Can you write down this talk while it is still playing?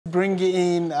Bring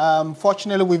in,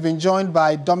 fortunately, we've been joined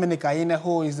by Dominic Ayine,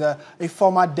 who is a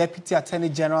former Deputy Attorney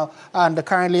General and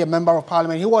currently a Member of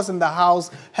Parliament. He was in the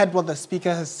House, heard what the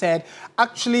Speaker has said,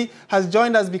 actually has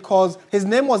joined us because his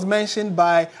name was mentioned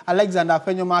by Alexander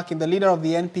Afenyomarkin, the leader of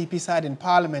the NPP side in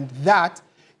Parliament, that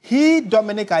he,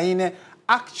 Dominic Ayine,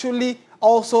 actually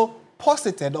also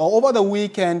posited, or over the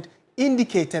weekend,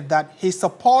 indicated that he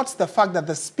supports the fact that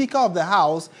the Speaker of the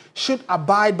House should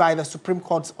abide by the Supreme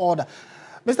Court's order.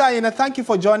 Mr. Ayine, thank you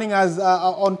for joining us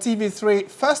on TV3.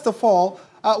 First of all,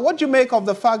 what do you make of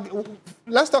the fact,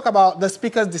 let's talk about the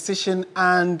Speaker's decision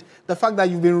and the fact that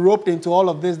you've been roped into all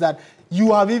of this, that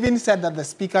you have even said that the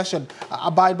Speaker should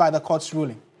abide by the court's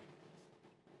ruling.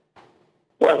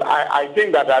 Well, I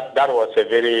think that was a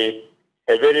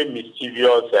very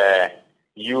mischievous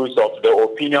use of the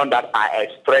opinion that I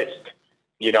expressed,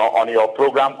 on your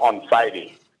program on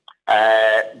Friday.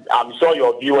 I'm sure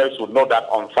your viewers would know that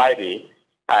on Friday,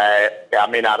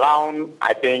 around,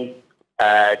 I think,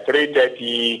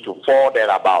 3:30 to 4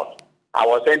 thereabout, I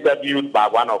was interviewed by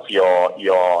one of your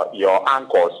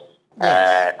anchors.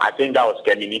 Yes. I think that was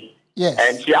Kemini. Yes.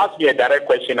 And she asked me a direct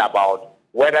question about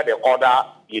whether the order,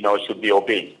 should be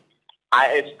obeyed. I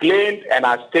explained and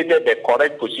I stated the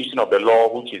correct position of the law,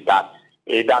 which is that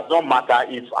it does not matter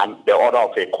if the order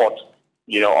of a court,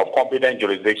 of competent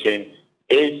jurisdiction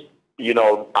is,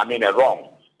 wrong.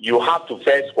 You have to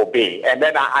first obey. And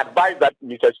then I advise that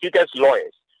Mr. Speaker's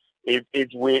lawyers, if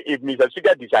Mr.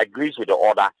 Speaker disagrees with the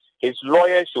order, his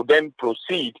lawyers should then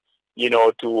proceed,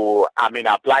 to,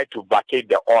 apply to vacate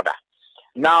the order.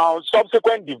 Now,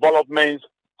 subsequent developments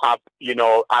have,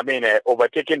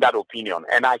 overtaken that opinion.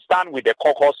 And I stand with the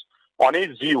caucus on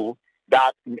his view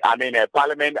that,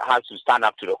 Parliament has to stand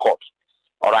up to the court.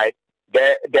 All right.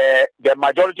 The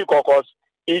majority caucus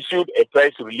issued a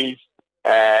press release,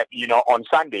 on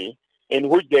Sunday, in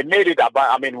which they made it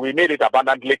we made it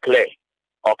abundantly clear,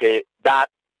 okay, that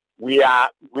we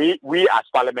as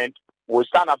Parliament will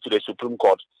stand up to the Supreme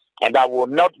Court and that will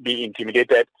not be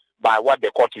intimidated by what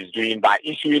the court is doing by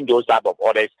issuing those type of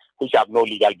orders which have no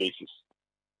legal basis.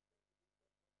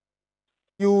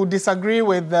 You disagree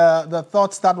with the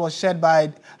thoughts that was shared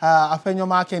by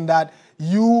Afenyomarkin that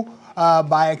you,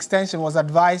 by extension, was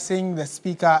advising the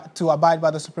Speaker to abide by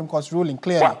the Supreme Court's ruling.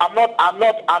 Clearly, well, I'm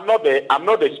not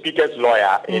the Speaker's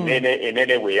lawyer in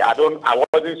any way. I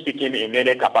wasn't speaking in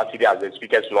any capacity as the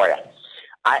Speaker's lawyer.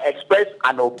 I expressed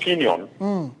an opinion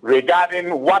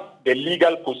regarding what the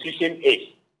legal position is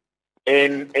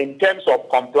in terms of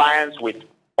compliance with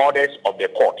orders of the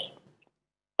court.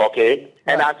 Okay, right.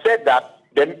 And I said that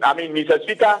Mr.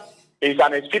 Speaker is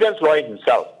an experienced lawyer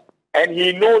himself, and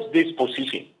he knows this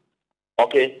position.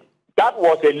 Okay, that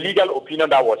was a legal opinion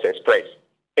that was expressed.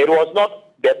 It was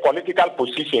not the political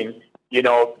position,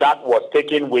 that was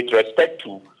taken with respect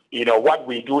to, what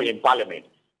we do in Parliament.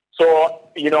 So,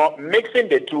 mixing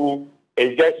the two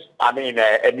is just,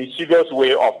 a mischievous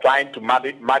way of trying to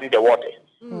muddy the water.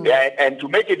 And to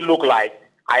make it look like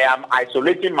I am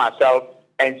isolating myself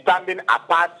and standing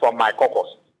apart from my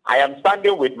caucus. I am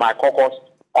standing with my caucus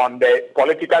on the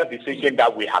political decision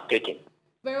that we have taken.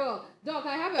 Very well. Doc,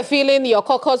 I have a feeling your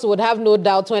caucus would have no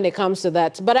doubt when it comes to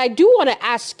that. But I do want to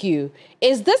ask you,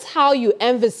 is this how you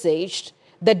envisaged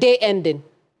the day ending?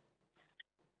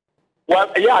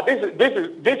 Well, yeah, this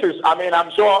is,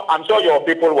 I'm sure your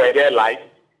people were there live,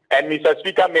 and Mr.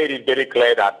 Speaker made it very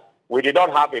clear that we did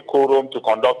not have a quorum to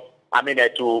conduct,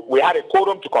 we had a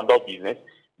quorum to conduct business,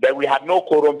 but we had no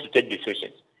quorum to take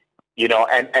decisions.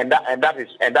 And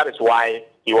that is why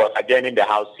he was adjourning the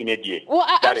House Senate day. Well,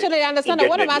 actually, I understand that.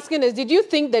 What I'm asking is, did you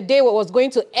think the day was going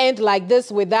to end like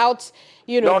this without,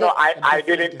 No, I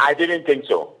didn't think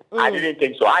so. I didn't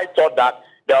think so. I thought that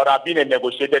there would have been a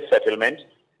negotiated settlement,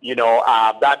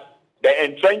 that the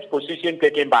entrenched position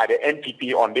taken by the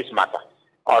NPP on this matter,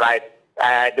 all right,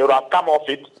 they would have come off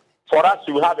it for us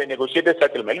to have a negotiated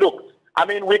settlement. Look,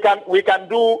 we can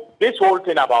do this whole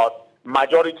thing about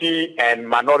majority and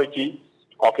minority,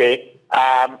 okay,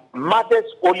 matters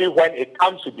only when it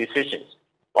comes to decisions,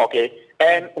 okay?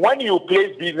 And when you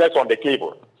place business on the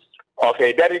table,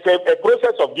 okay, there is a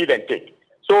process of give and take.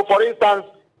 So, for instance,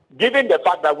 given the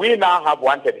fact that we now have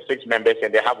 136 members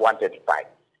and they have 135,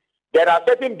 there are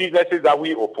certain businesses that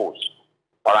we oppose,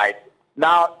 all right?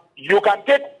 Now, you can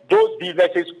take those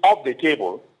businesses off the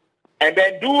table and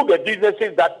then do the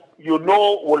businesses that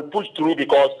will push through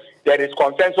because there is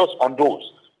consensus on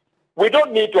those. We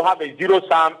don't need to have a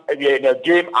zero-sum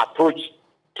game approach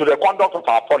to the conduct of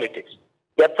our politics.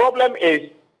 The problem is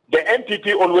the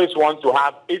NPP always wants to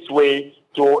have its way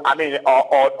to,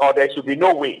 or there should be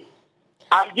no way.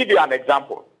 I'll give you an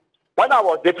example. When I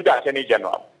was Deputy Attorney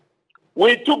General,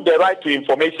 we took the right to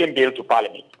information bill to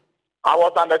Parliament. I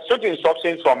was under strict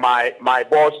instructions from my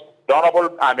boss, the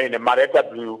Honorable, Maretta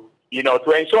Brew,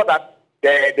 to ensure that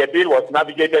the bill was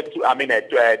navigated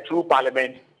through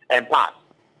Parliament and passed.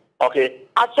 Okay.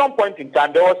 At some point in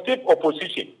time, there was stiff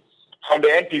opposition from the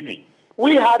NPP.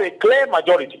 We had a clear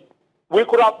majority. We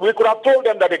could have told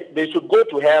them that they should go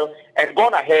to hell and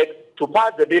gone ahead to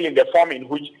pass the bill in the form in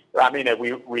which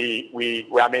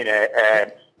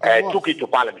took it to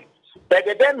Parliament. But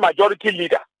the then majority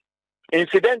leader,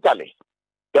 incidentally,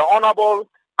 the Honorable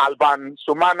Alban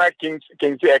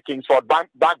Kingsford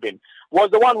Bagbin, was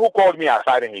the one who called me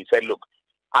aside and he said, look,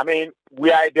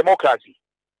 we are a democracy.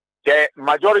 The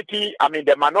minority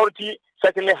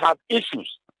certainly have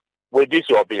issues with this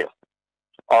your bill.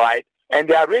 All right? And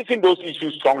they are raising those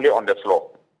issues strongly on the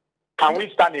floor. Can we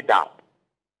stand it down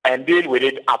and deal with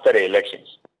it after the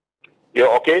elections?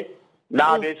 Okay?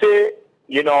 Now they say,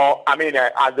 as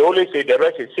they always say, the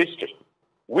rest is history.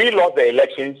 We lost the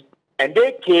elections and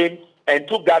they came and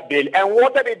took that bill and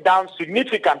watered it down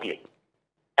significantly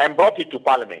and brought it to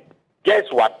Parliament. Guess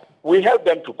what? We helped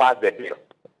them to pass the bill.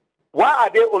 Why are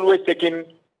they always taking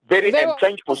very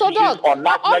entrenched positions on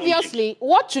national obviously,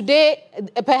 what today,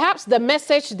 perhaps the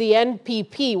message the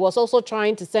NPP was also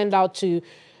trying to send out to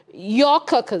your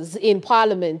caucus in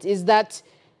Parliament is that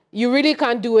you really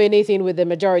can't do anything with the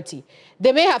majority.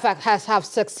 They may have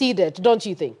succeeded, don't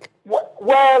you think?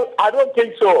 Well, I don't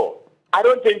think so. I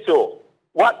don't think so.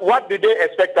 What did they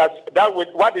expect us?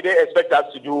 What did they expect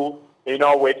us to do?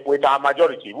 With our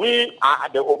majority, we are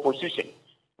the opposition,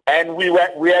 and we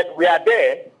are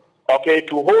there, okay,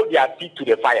 to hold their feet to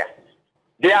the fire.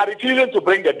 They are refusing to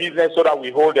bring the business so that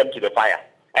we hold them to the fire,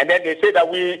 and then they say that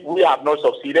we have not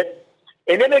succeeded.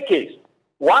 In any case,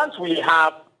 once we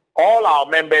have all our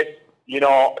members, the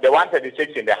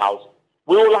 136 in the House,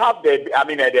 we will have the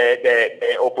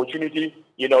opportunity,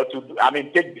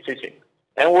 to take decisions,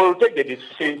 and we will take the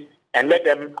decisions and let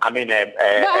them, how do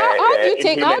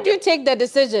you take the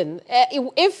decision?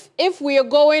 If we are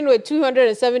going with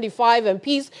 275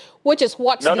 MPs, which is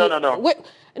what? No. Hang on.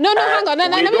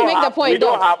 Let me make the point. We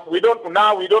don't have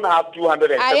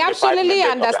 275. I absolutely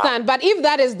understand, but if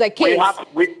that is the case,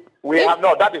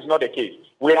 that is not the case.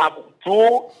 We have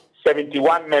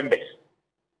 271 members.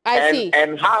 I see.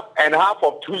 And half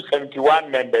of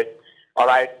 271 members, all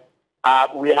right.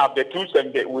 We have the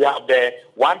 270. We have the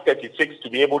 136 to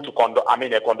be able to conduct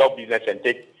business and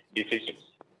take decisions.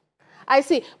 I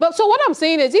see. But so what I'm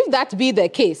saying is, if that be the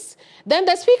case, then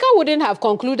the Speaker wouldn't have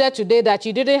concluded today that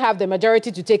you didn't have the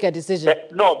majority to take a decision.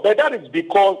 But that is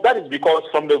because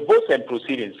from the votes and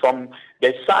proceedings, from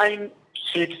the signed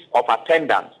sheets of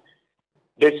attendance,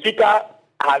 the Speaker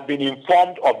has been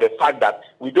informed of the fact that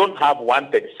we don't have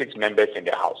 136 members in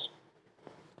the House.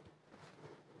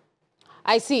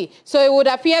 I see. So it would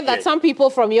appear that some people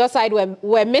from your side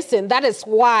were missing. That is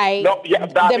why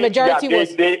the majority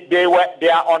was. They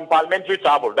are on parliamentary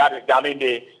travel.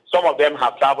 Some of them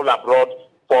have traveled abroad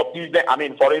for business.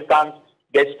 For instance,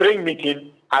 the spring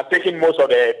meeting has taken most of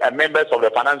the members of the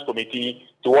Finance Committee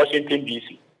to Washington,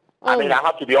 D.C. I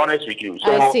have to be honest with you.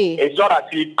 So I see. It's not as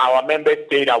if our members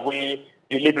stayed away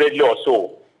deliberately or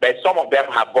so, but some of them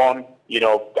have gone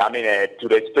to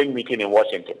the spring meeting in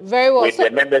Washington. Very well. With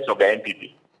the members of the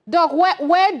NPP. Doc,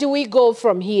 where do we go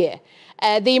from here?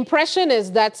 The impression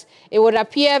is that it would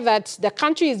appear that the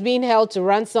country is being held to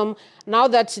ransom now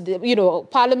that,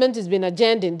 Parliament has been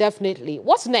adjourned indefinitely.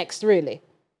 What's next, really?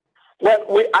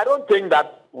 Well, I don't think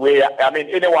that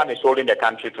anyone is holding the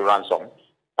country to ransom.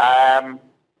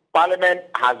 Parliament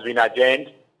has been adjourned.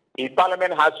 If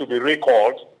Parliament has to be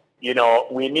recalled,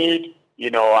 we need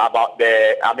about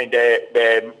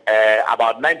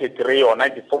about 93 or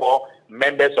 94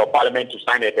 members of Parliament to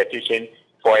sign a petition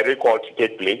for a recall to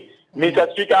take place.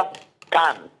 Mr. Speaker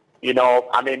can,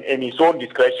 in his own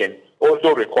discretion,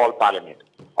 also recall Parliament.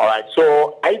 All right.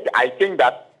 So I think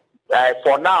that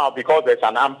for now, because there's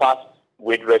an impasse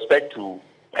with respect to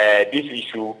this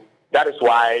issue, that is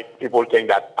why people think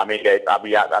that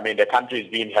the country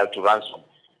is being held to ransom.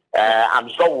 I'm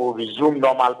sure we'll resume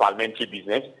normal parliamentary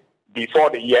business before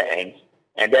the year ends,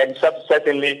 and then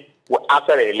certainly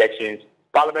after the elections,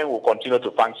 Parliament will continue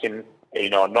to function,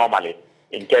 normally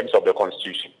in terms of the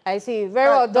Constitution. I see. Very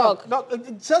well, Doc.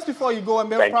 Just before you go, and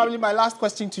probably my last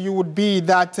question to you would be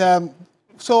that.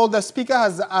 So the Speaker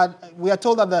has. We are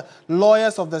told that the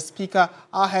lawyers of the Speaker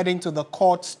are heading to the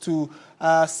courts to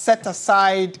set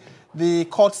aside the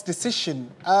court's decision.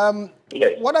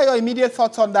 Yes. What are your immediate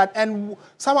thoughts on that? And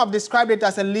some have described it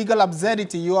as a legal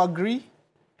absurdity. You agree?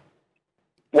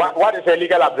 What is a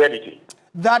legal absurdity?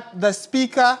 That the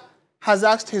Speaker has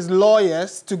asked his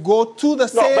lawyers to go to the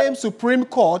same Supreme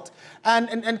Court,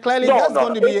 and clearly that's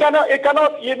going to be... It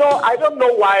cannot, you know, I don't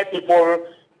know why people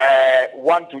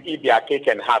want to eat their cake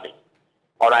and have it,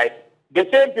 all right? The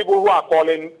same people who are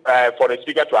calling for the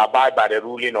Speaker to abide by the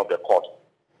ruling of the court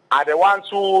are the ones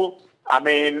who, are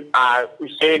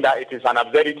saying that it is an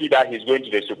absurdity that he's going to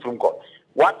the Supreme Court.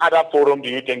 What other forum do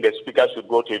you think the Speaker should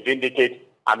go to vindicate,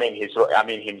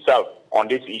 himself on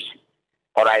this issue?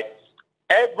 All right?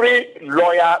 Every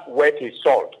lawyer worth his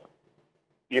salt,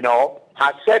 you know,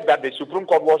 has said that the Supreme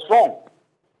Court was wrong.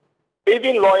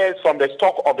 Even lawyers from the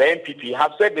stock of the NPP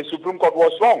have said the Supreme Court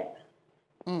was wrong.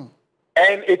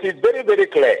 And it is very, very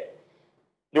clear.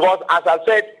 Because as I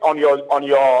said on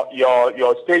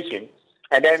your station,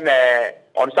 and then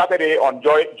on Saturday on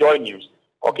Joy News,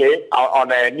 okay,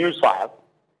 on a news file,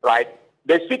 right,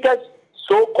 the Speaker's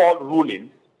so-called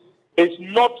ruling is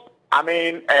not,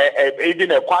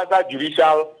 even a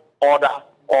quasi-judicial order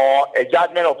or a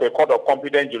judgment of a court of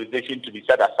competent jurisdiction to be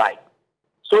set aside.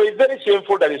 So it's very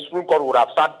shameful that the Supreme Court would have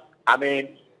sat,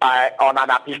 on an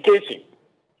application,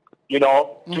 you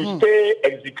know, to stay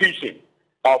execution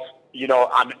of, you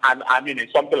know,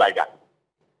 something like that.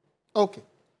 Okay.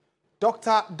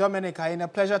 Dr. Dominic Ayine, a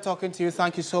pleasure talking to you.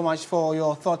 Thank you so much for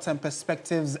your thoughts and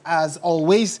perspectives as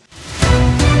always.